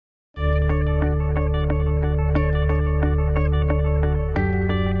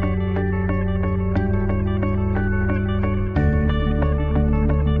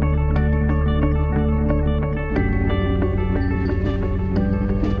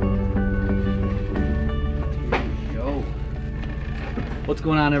What's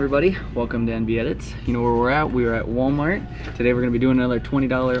going on, everybody? Welcome to NB Edits. You know where we're at? We are at Walmart. Today we're going to be doing another $20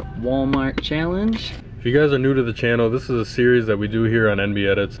 Walmart challenge. If you guys are new to the channel, this is a series that we do here on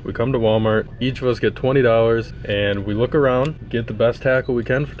NB Edits. We come to Walmart, each of us get $20, and we look around, get the best tackle we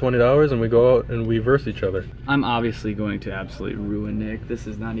can for $20, and we go out and we verse each other. I'm obviously going to absolutely ruin Nick. This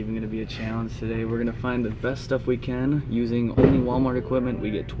is not even going to be a challenge today. We're going to find the best stuff we can using only Walmart equipment.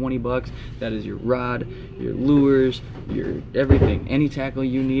 We get 20 bucks. That is your rod, your lures, your everything. Any tackle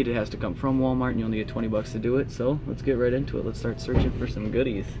you need, it has to come from Walmart, and you only get 20 bucks to do it. So let's get right into it. Let's start searching for some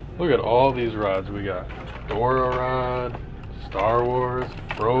goodies. Look at all these rods we got. Dora rod, Star Wars,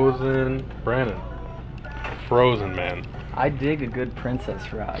 Frozen. Brandon, Frozen, man. I dig a good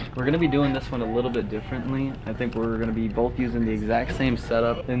princess rod. We're going to be doing this one a little bit differently. I think we're going to be both using the exact same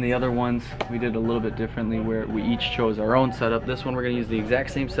setup. In the other ones, we did a little bit differently where we each chose our own setup. This one, we're going to use the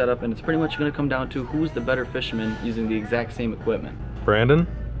exact same setup, and it's pretty much going to come down to who's the better fisherman using the exact same equipment. Brandon,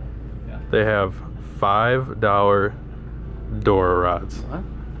 yeah. They have $5 Dora rods. What?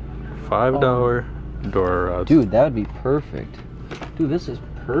 $5 Dora rods. Dude, that would be perfect. Dude, this is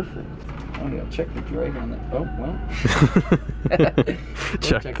perfect. Oh, yeah, check the drag on that. Oh, well.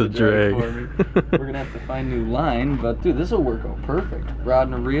 check the drag. For me. We're going to have to find new line, but dude, this will work out perfect. Rod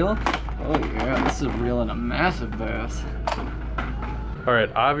and a reel. Oh, yeah, this is a reel and a massive bass. All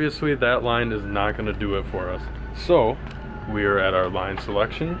right, obviously that line is not going to do it for us. So, we are at our line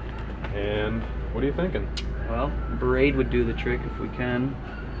selection, and what are you thinking? Well, braid would do the trick if we can.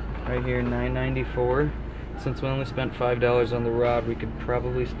 Right here, $9.94. Since we only spent $5 on the rod, we could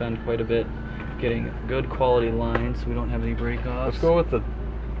probably spend quite a bit getting good quality line so we don't have any break-offs. Let's go with the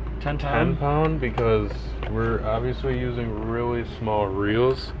 10 pound because we're obviously using really small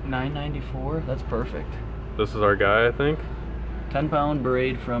reels. $9.94, that's perfect. This is our guy, I think. 10-pound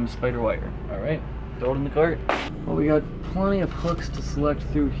braid from Spider Wire. All right, throw it in the cart. Well, we got plenty of hooks to select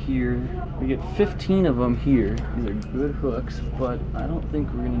through here. We get 15 of them here. These are good hooks, but I don't think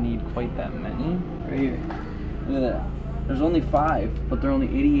we're gonna need quite that many. Right here, look at that. There's only 5, but they're only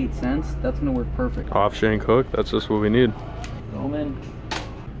 88 cents. That's gonna work perfect. Off shank hook, that's just what we need. Throw them in.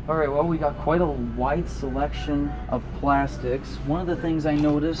 All right, well, we got quite a wide selection of plastics. One of the things I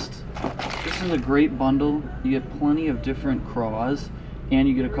noticed, this is a great bundle. You get plenty of different craws, and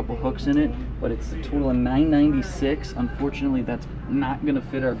you get a couple hooks in it, but it's a total of $9.96. Unfortunately, that's not gonna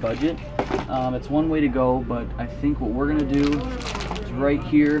fit our budget. It's one way to go, but I think what we're gonna do is right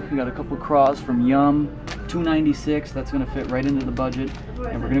here, we got a couple craws from Yum, $2.96. That's gonna fit right into the budget.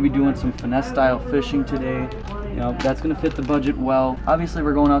 And we're gonna be doing some finesse style fishing today. You know, that's gonna fit the budget well. Obviously,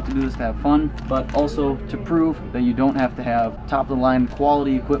 we're going out to do this to have fun, but also to prove that you don't have to have top of the line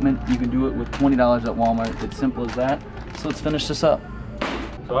quality equipment. You can do it with $20 at Walmart. It's simple as that. So let's finish this up.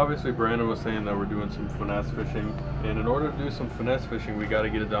 So obviously Brandon was saying that we're doing some finesse fishing, and in order to do some finesse fishing, we got to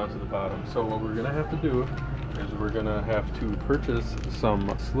get it down to the bottom. So what we're gonna have to do is we're gonna have to purchase some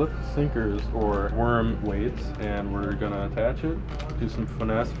slip sinkers or worm weights, and we're gonna attach it, do some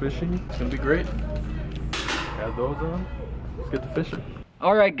finesse fishing. It's gonna be great. Add those on, let's get to fishing.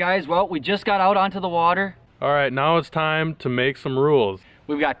 All right, guys, well, we just got out onto the water. All right, now it's time to make some rules.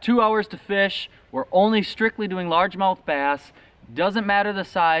 We've got 2 hours to fish. We're only strictly doing largemouth bass. Doesn't matter the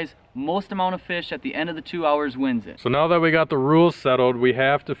size, most amount of fish at the end of the 2 hours wins it. So now that we got the rules settled, we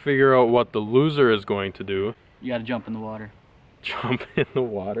have to figure out what the loser is going to do. You gotta jump in the water. Jump in the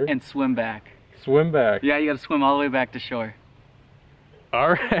water? And swim back. Swim back. Yeah, you gotta swim all the way back to shore.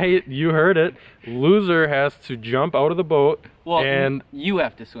 All right, you heard it. Loser has to jump out of the boat. Well, and you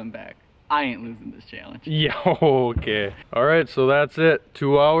have to swim back. I ain't losing this challenge. Yeah, okay. All right, so that's it.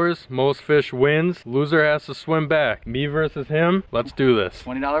 2 hours, most fish wins. Loser has to swim back. Me versus him. Let's do this.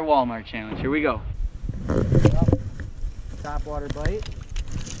 $20 Walmart challenge. Here we go. Top water bite.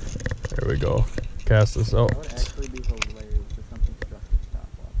 There we go. Cast this out. That would actually be hilarious if something struck this top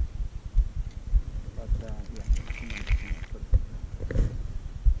water. But yeah.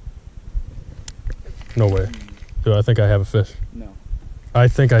 No way. Dude, I think I have a fish. No. I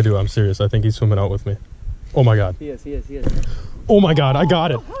think I do. I'm serious. I think he's swimming out with me. Oh my God. He is. Oh my God, I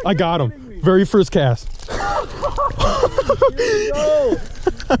got it. I got him. Very first cast.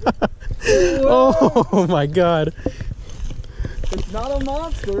 Oh my God. It's not a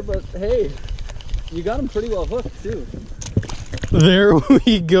monster, but hey, you got him pretty well hooked too. There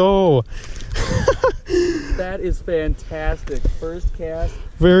we go. That is fantastic. First cast.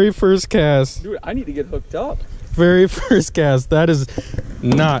 Very first cast. Dude, I need to get hooked up. Very first cast. That is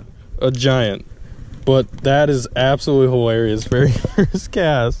not a giant, but that is absolutely hilarious. Very first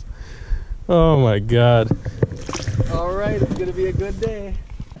cast. Oh my God. All right, it's gonna be a good day.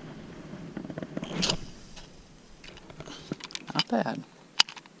 Not bad.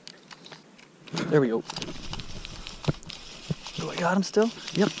 There we go. Oh, I got him still?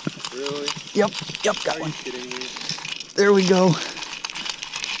 Yep. Really? Yep, got Are one. you kidding me? There we go.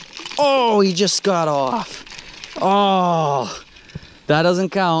 Oh, he just got off. Oh, that doesn't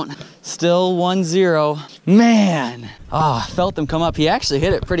count. Still 1-0. Man. Ah, oh, felt him come up. He actually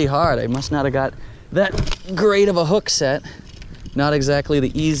hit it pretty hard. I must not have got that great of a hook set. Not exactly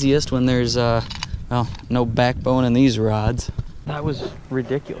the easiest when there's, well, no backbone in these rods. That was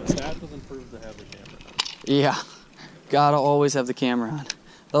ridiculous. That doesn't prove to have the camera on. Yeah, gotta always have the camera on.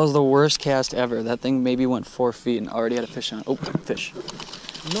 That was the worst cast ever. That thing maybe went 4 feet and already had a fish on. Oh, fish.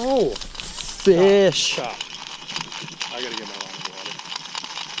 No! Fish. Stop. I gotta get my line of water.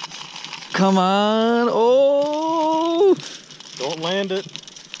 Come on. Oh! Don't land it.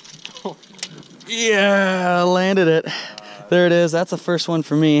 Yeah, landed it. There it is. That's the first one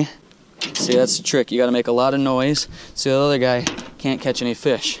for me. See, that's the trick. You gotta make a lot of noise so the other guy can't catch any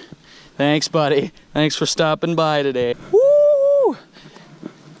fish. Thanks, buddy. Thanks for stopping by today. Woo!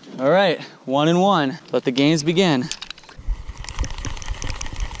 All right, 1-1. Let the games begin.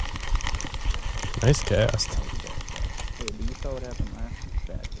 Nice cast. Hey, but you saw what happened last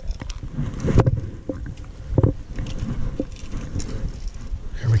bad cast.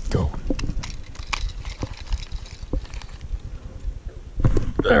 Here we go.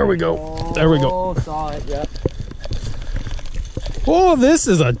 There we go. There we go. Oh, saw it, yep. Oh, this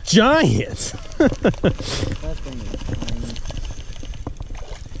is a giant. That thing is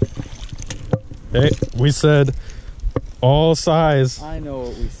tiny. Hey, we said all size. I know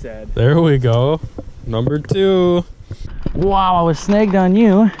what we said. There we go. Number 2. Wow, I was snagged on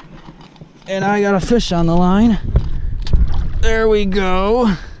you. And I got a fish on the line. There we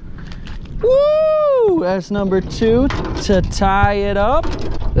go. Woo! That's number 2 to tie it up.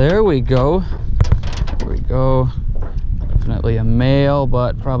 There we go. There we go. Definitely a male,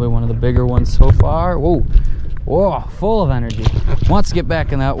 but probably one of the bigger ones so far. Whoa. Whoa, full of energy. Wants to get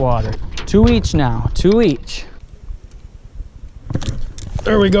back in that water. 2 each now. 2 each.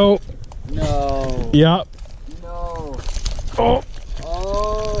 There we go. No. Yep. No. Oh.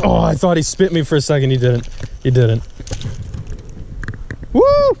 Oh. Oh, I thought he spit me for a second. He didn't. He didn't. Woo!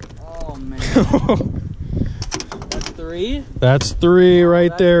 Oh, man. That's 3? That's 3 right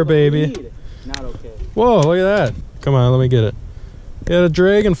That's there, the baby. lead. Not okay. Whoa, look at that. Come on, let me get it. He had a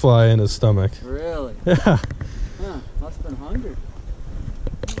dragonfly in his stomach. Really? Yeah. Huh. Must have been hungry.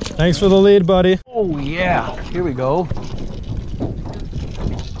 Thanks for the lead, buddy. Oh, yeah. Here we go.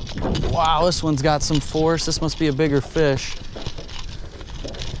 Wow, this one's got some force. This must be a bigger fish.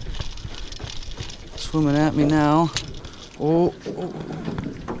 Swimming at me now. Oh, oh.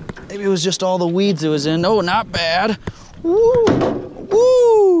 Maybe it was just all the weeds it was in. Oh, not bad. Woo!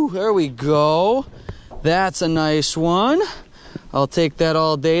 Woo! There we go. That's a nice one. I'll take that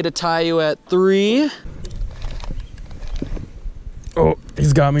all day to tie you at 3. Oh,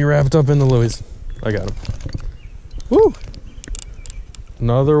 he's got me wrapped up in the Louis. I got him. Woo!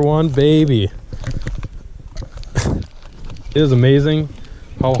 Another one, baby. It is amazing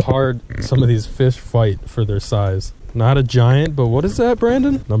how hard some of these fish fight for their size. Not a giant, but what is that,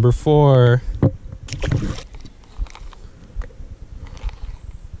 Brandon? Number 4.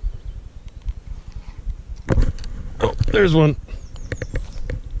 Oh, there's one.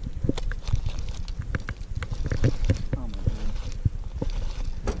 Oh, my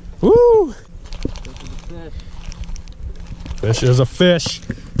God. Woo! Fish. Fish is a fish,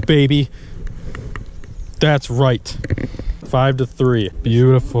 baby. That's right. 5-3.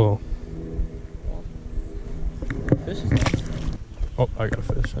 Beautiful. Fish is nice. Oh, I got a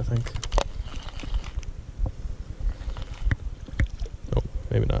fish, I think. Oh,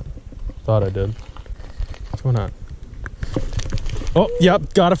 maybe not. Thought I did. What's going on? Oh,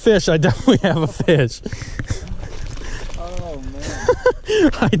 yep, got a fish. I definitely have a fish. Oh,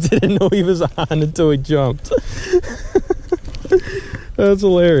 man. I didn't know he was on until he jumped. That's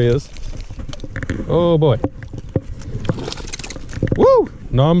hilarious. Oh boy. Woo!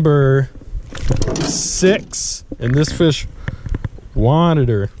 Number 6. And this fish wanted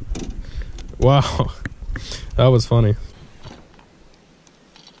her. Wow. That was funny.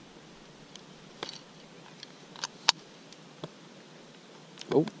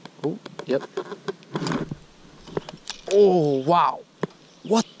 Oh, oh, yep. Oh, wow.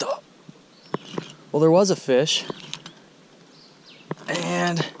 What the? Well, there was a fish.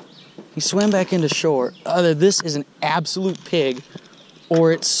 And he swam back into shore. Either this is an absolute pig,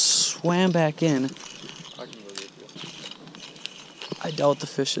 or it swam back in. I doubt the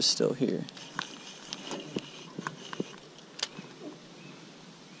fish is still here.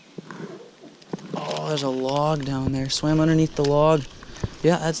 Oh, there's a log down there. Swam underneath the log.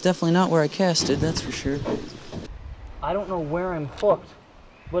 Yeah, that's definitely not where I casted, that's for sure. I don't know where I'm hooked,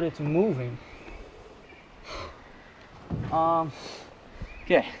 but it's moving.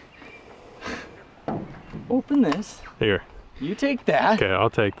 Okay. Open this. Here. You take that. Okay, I'll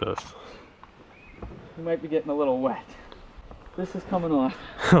take this. You might be getting a little wet. This is coming off.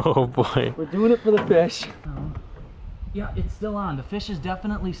 Oh boy. We're doing it for the fish. Yeah, it's still on. The fish is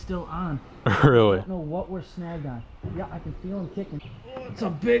definitely still on. Really? I don't know what we're snagged on. Yeah, I can feel him kicking. Oh, it's a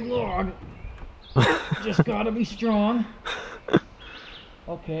big log. Just gotta be strong.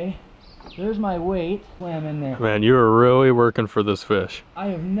 Okay, there's my weight. Slam in there. Man, you are really working for this fish. I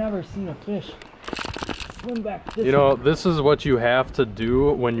have never seen a fish swim back this You know, way. this is what you have to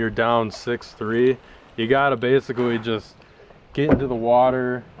do when you're down 6'3". You gotta basically just get into the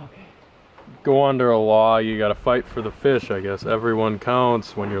water, Okay. go under a law. You gotta fight for the fish, I guess. Everyone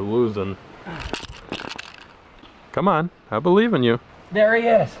counts when you're losing. Come on, I believe in you. There he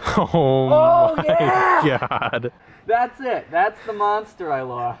is. Oh my yeah! God. That's it. That's the monster I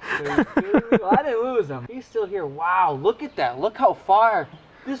lost. I didn't lose him. He's still here. Wow, look at that. Look how far.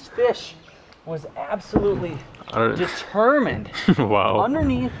 This fish was absolutely determined. Wow.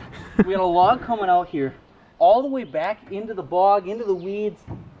 Underneath, we had a log coming out here, all the way back into the bog, into the weeds.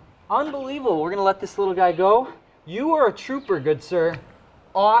 Unbelievable. We're going to let this little guy go. You are a trooper, good sir.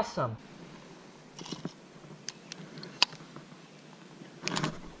 Awesome.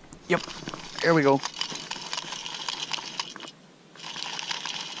 Yep, there we go.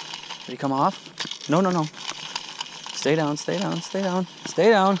 Did he come off? No, no, no. Stay down, stay down, stay down, stay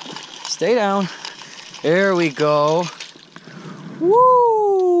down, stay down. There we go.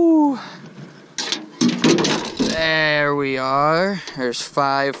 Woo! There we are. There's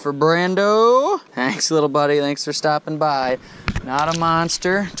 5 for Brando. Thanks, little buddy. Thanks for stopping by. Not a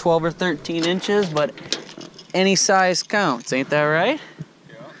monster, 12 or 13 inches, but any size counts. Ain't that right?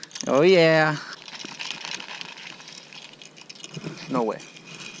 Oh yeah. No way.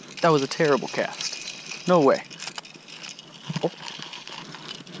 That was a terrible cast. No way. Oh.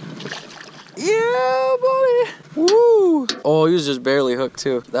 Yeah, buddy. Woo. Oh, he was just barely hooked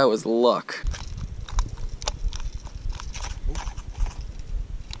too. That was luck.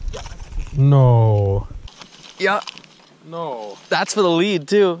 No. Yeah. No. That's for the lead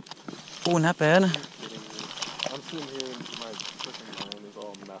too. Oh, not bad. I'm sitting here and my freaking mind is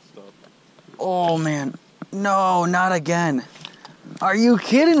all messed up. Oh man. No, not again. Are you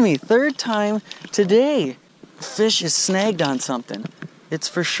kidding me? 3rd time today. Fish is snagged on something. It's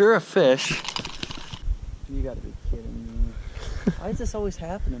for sure a fish. You gotta be kidding me. Why does this always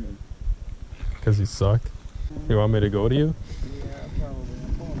happen to me? Because you suck? You want me to go to you? Yeah, probably.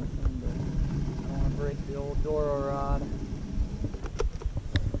 I'm pulling this in, but I don't want to break the old Doro rod.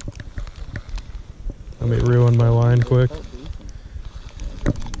 Let me ruin my line quick.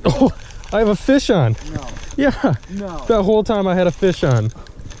 Oh, I have a fish on. No. Yeah. No. That whole time I had a fish on.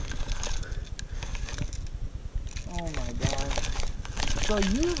 Oh my god. So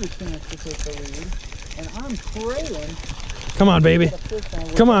you have a chance to take the lead, and I'm praying. Come on, baby.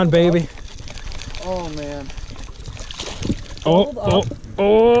 Come on, baby. Oh man.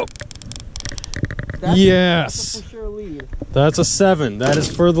 Oh. That's Yes. a for sure lead. That's a 7. That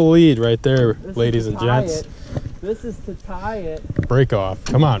is for the lead right there, This ladies is and to tie gents. it. This is to tie it. Break off.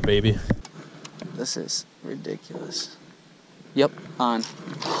 Come on, baby. This is ridiculous. Yep, on.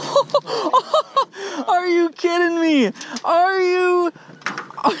 Are you kidding me? Are you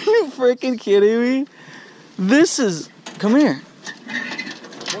freaking kidding me? This is, come here.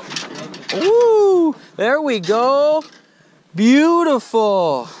 Woo! There we go.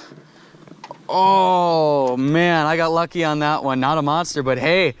 Beautiful. Oh man, I got lucky on that one. Not a monster, but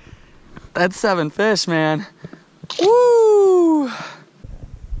hey, that's 7 fish, man. Woo!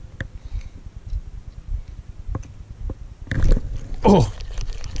 Oh,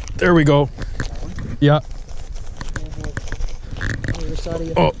 there we go. Yeah.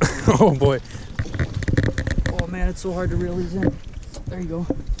 Oh, oh boy. Oh man, it's so hard to reel these in. There you go. Let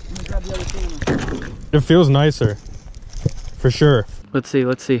me grab the other camera. It feels nicer, for sure. Let's see,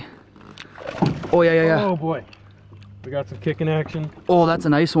 let's see. Oh yeah. Oh boy. We got some kicking action. Oh, that's a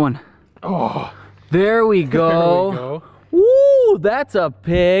nice one. Oh, There we go. there we go. Woo, that's a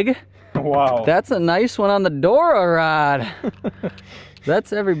pig. Wow. That's a nice one on the Dora rod.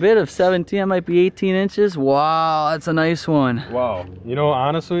 That's every bit of 17, that might be 18 inches. Wow, that's a nice one. Wow. You know,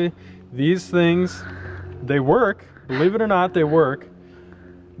 honestly, these things, they work. Believe it or not, they work.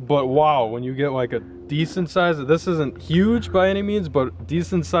 But wow, when you get like a decent size, this isn't huge by any means, but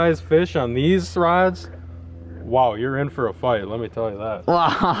decent sized fish on these rods, wow, you're in for a fight, let me tell you that.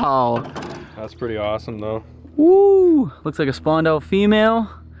 Wow. That's pretty awesome though. Woo! Looks like a spawned out female.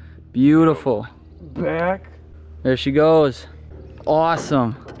 Beautiful. Back. There she goes.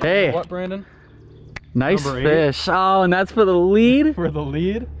 Awesome. Hey. What, Brandon? Nice Number 8. fish. Oh, and that's for the lead? For the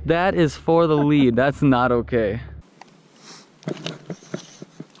lead? That is for the lead. That's not okay.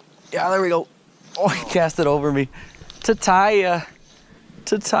 Yeah, there we go. Oh, he cast it over me. To tie ya.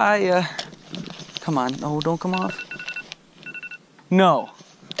 To tie ya. Come on. No, don't come off. No.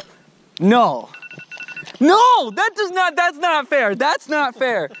 No. No! That's not fair. That's not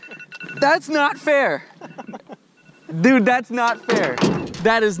fair. That's not fair. Dude, that's not fair.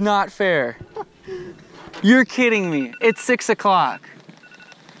 That is not fair. You're kidding me. It's 6 o'clock.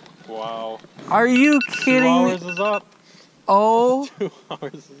 Wow. Are you kidding me? 2 hours is up. Oh. 2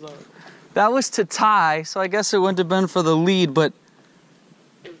 hours is up. That was to tie, so I guess it wouldn't have been for the lead, but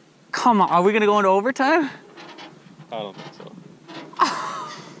come on, are we gonna go into overtime? I don't think so.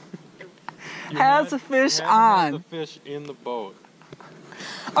 Has the fish on. The fish in the boat.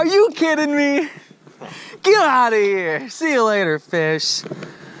 Are you kidding me? Get out of here. See you later, fish.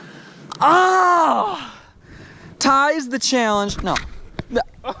 Oh! Tie's the challenge. No.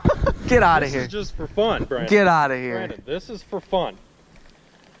 Get out of here. This is just for fun, Brandon. Get out of here. Brandon, this is for fun.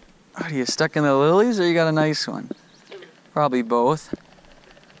 Are you stuck in the lilies or you got a nice one? Probably both.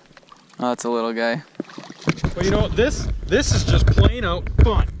 Oh, that's a little guy. But you know, this is just plain out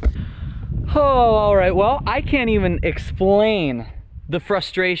fun. Oh, all right. Well, I can't even explain the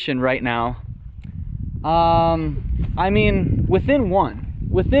frustration right now. I mean, within one.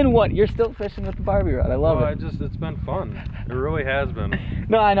 Within what? You're still fishing with the Barbie rod. I love it. It's been fun. It really has been.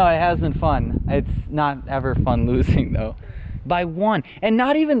 No, I know, it has been fun. It's not ever fun losing, though. By one. And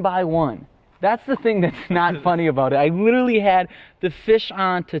not even by one. That's the thing that's not funny about it. I literally had the fish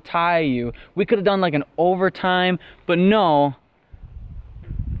on to tie you. We could have done like an overtime, but no.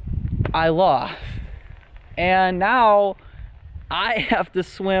 I lost. And now I have to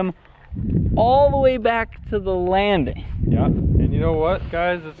swim all the way back to the landing. Yeah. And you know what,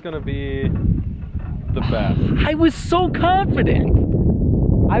 guys? It's going to be the best. I was so confident.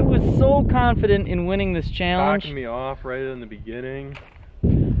 I was so confident in winning this challenge. Knocking me off right in the beginning.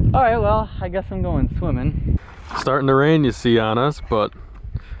 All right, well, I guess I'm going swimming. Starting to rain, you see, on us, but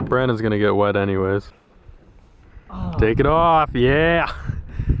Brandon's going to get wet anyways. Oh. Take it off, yeah.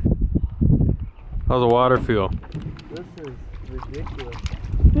 How's the water feel? This is ridiculous.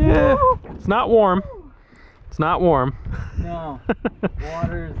 Yeah, it's not warm. It's not warm. No,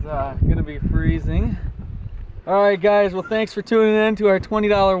 water's gonna be freezing. All right, guys. Well, thanks for tuning in to our $20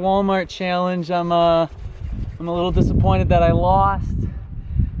 Walmart challenge. I'm a little disappointed that I lost,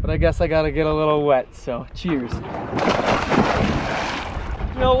 but I guess I gotta get a little wet. So, cheers. You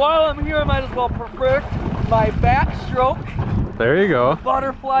know, while I'm here, I might as well perfect my backstroke. There you go.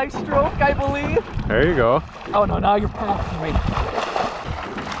 Butterfly stroke, I believe. There you go. Oh no, now you're passing me.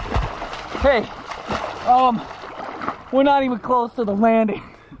 Hey, we're not even close to the landing.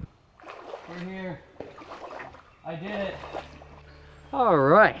 We're here. I did it. All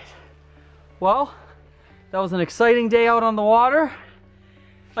right. Well, that was an exciting day out on the water.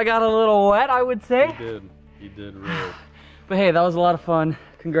 I got a little wet, I would say. You did really. But hey, that was a lot of fun.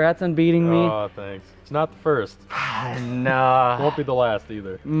 Congrats on beating me. Oh, thanks. It's not the first. No. Won't be the last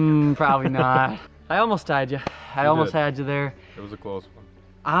either. Probably not. I almost tied you. I almost had you there. It was a close one.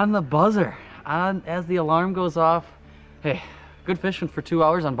 On the buzzer, as the alarm goes off. Hey, good fishing for 2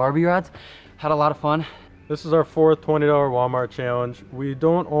 hours on Barbie rods. Had a lot of fun. This is our 4th $20 Walmart challenge. We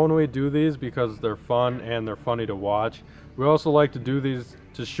don't only do these because they're fun and they're funny to watch. We also like to do these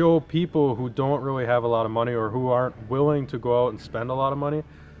to show people who don't really have a lot of money or who aren't willing to go out and spend a lot of money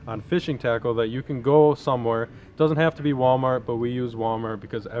on fishing tackle that you can go somewhere. It doesn't have to be Walmart, but we use Walmart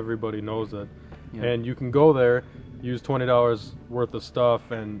because everybody knows it. Yep. And you can go there, use $20 worth of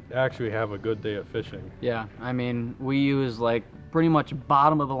stuff, and actually have a good day at fishing. Yeah, I mean, we use like pretty much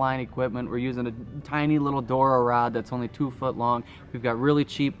bottom of the line equipment. We're using a tiny little Dora rod that's only 2 foot long. We've got really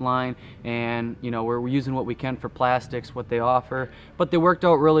cheap line, and you know, we're using what we can for plastics, what they offer, but they worked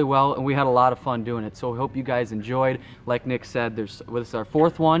out really well and we had a lot of fun doing it. So we hope you guys enjoyed. Like Nick said, this is our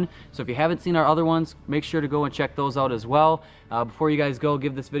 4th one, so if you haven't seen our other ones, make sure to go and check those out as well. Before you guys go,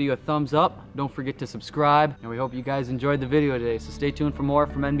 give this video a thumbs up. Don't forget to subscribe, and we hope you guys enjoyed the video today. So stay tuned for more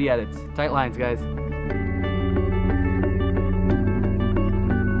from NB Edits. Tight lines, guys.